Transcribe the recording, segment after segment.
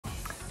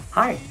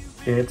Hi,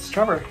 it's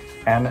Trevor,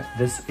 and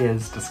this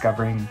is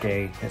Discovering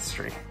Gay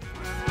History.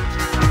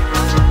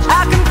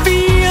 I can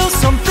feel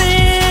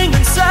something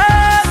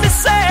inside me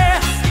say,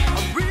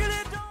 I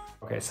really don't.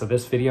 Okay, so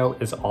this video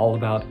is all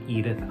about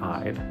Edythe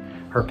Eyde.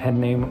 Her pen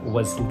name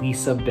was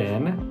Lisa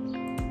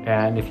Ben,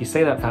 and if you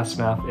say that fast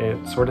enough,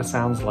 it sort of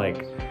sounds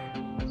like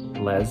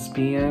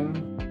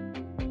lesbian.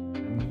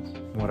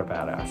 What a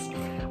badass.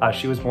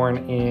 She was born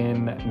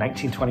in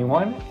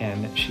 1921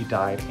 and she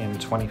died in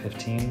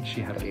 2015.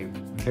 She had a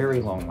very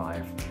long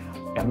life,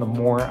 and the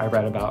more I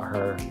read about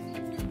her,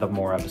 the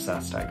more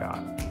obsessed I got.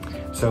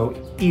 So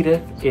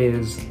Edythe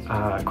is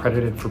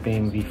credited for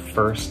being the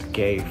first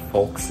gay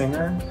folk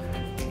singer,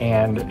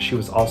 and she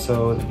was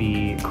also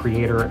the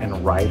creator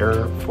and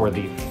writer for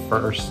the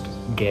first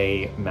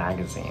gay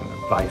magazine,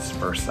 Vice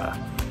Versa.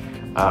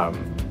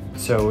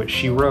 So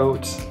she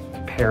wrote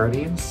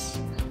parodies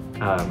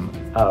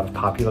of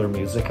popular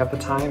music at the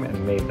time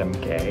and made them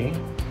gay.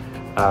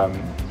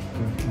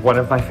 One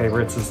of my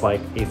favorites is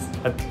like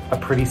a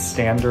pretty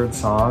standard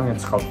song.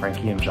 It's called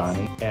Frankie and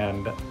Johnny,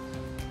 and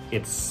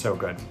it's so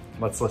good.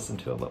 Let's listen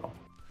to a little.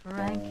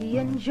 Frankie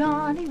and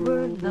Johnny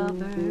were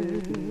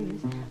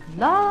lovers,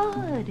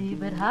 Lordy,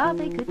 but how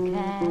they could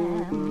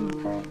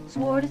camp.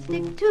 Swore to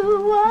stick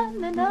to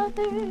one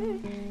another,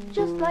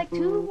 just like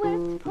two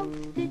wet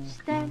postage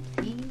stamps.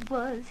 He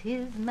was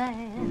his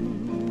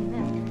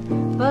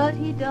man, but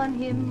he done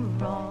him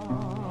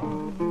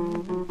wrong.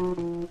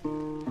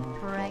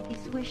 Frankie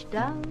swished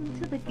down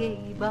to the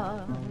gay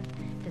bar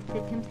to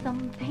sip him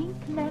some pink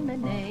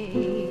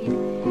lemonade.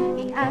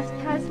 He asked,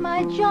 has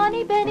my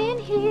Johnny been in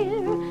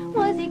here?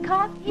 Was he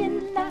caught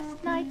in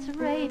last night's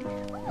raid?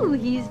 Ooh,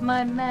 he's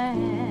my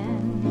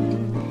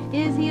man.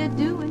 Is he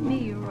a-doing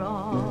me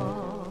wrong?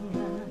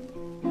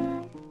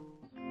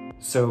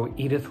 So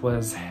Edythe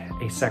was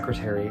a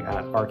secretary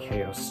at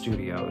RKO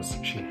Studios.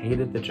 She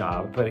hated the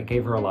job, but it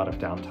gave her a lot of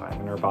downtime.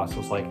 And her boss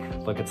was like,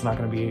 look, it's not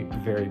gonna be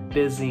very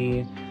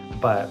busy,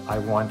 but I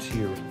want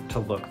you to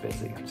look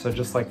busy. So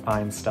just like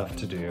find stuff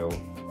to do.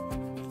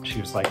 She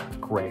was like,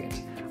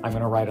 great, I'm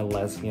gonna write a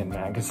lesbian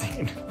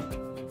magazine.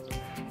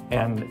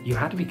 And you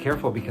had to be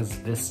careful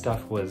because this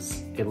stuff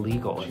was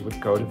illegal. She would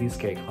go to these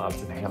gay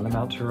clubs and hand them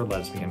out to her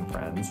lesbian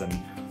friends, and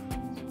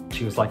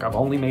she was like, I've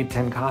only made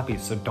 10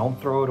 copies, so don't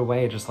throw it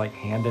away, just like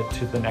hand it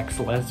to the next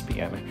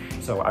lesbian.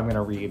 So I'm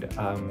gonna read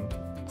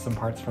some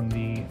parts from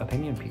the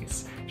opinion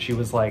piece. She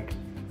was like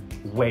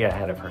way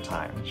ahead of her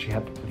time. She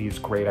had these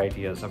great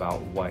ideas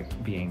about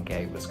what being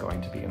gay was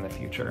going to be in the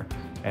future,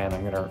 and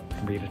I'm gonna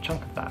read a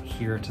chunk of that.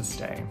 Here to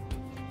stay.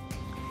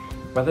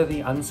 Whether the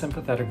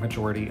unsympathetic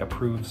majority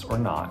approves or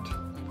not,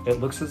 it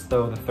looks as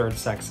though the third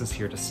sex is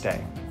here to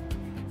stay.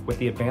 With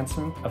the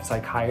advancement of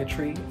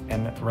psychiatry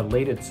and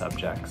related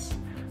subjects,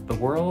 the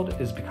world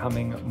is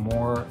becoming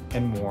more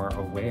and more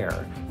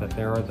aware that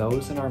there are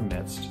those in our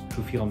midst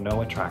who feel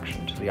no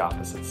attraction to the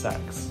opposite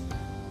sex.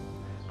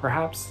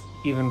 Perhaps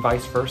even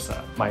Vice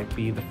Versa might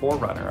be the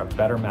forerunner of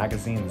better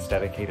magazines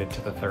dedicated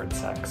to the third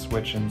sex,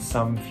 which in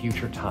some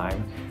future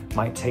time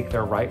might take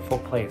their rightful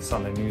place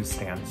on the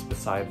newsstands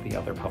beside the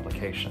other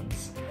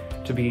publications,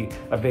 to be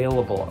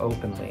available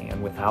openly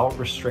and without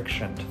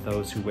restriction to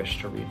those who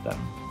wish to read them.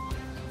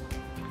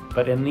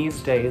 But in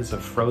these days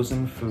of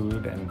frozen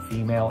food and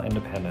female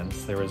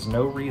independence, there is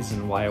no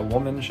reason why a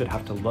woman should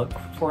have to look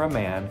for a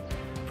man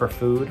for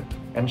food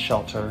and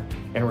shelter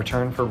in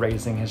return for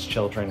raising his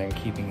children and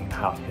keeping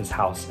his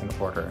house in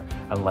order,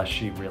 unless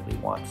she really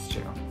wants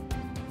to.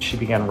 She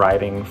began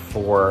writing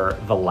for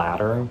The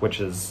Ladder, which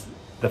is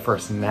the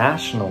first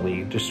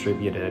nationally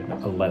distributed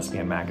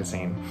lesbian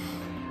magazine.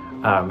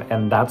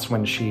 And that's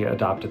when she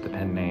adopted the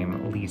pen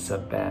name Lisa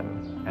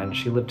Ben, and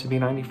she lived to be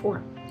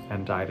 94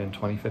 and died in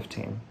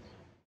 2015.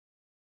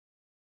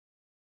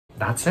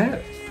 That's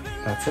it.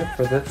 That's it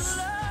for this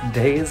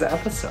day's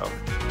episode.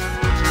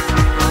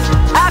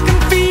 I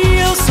can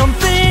feel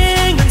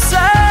something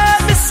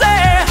inside me say,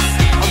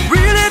 I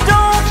really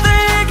don't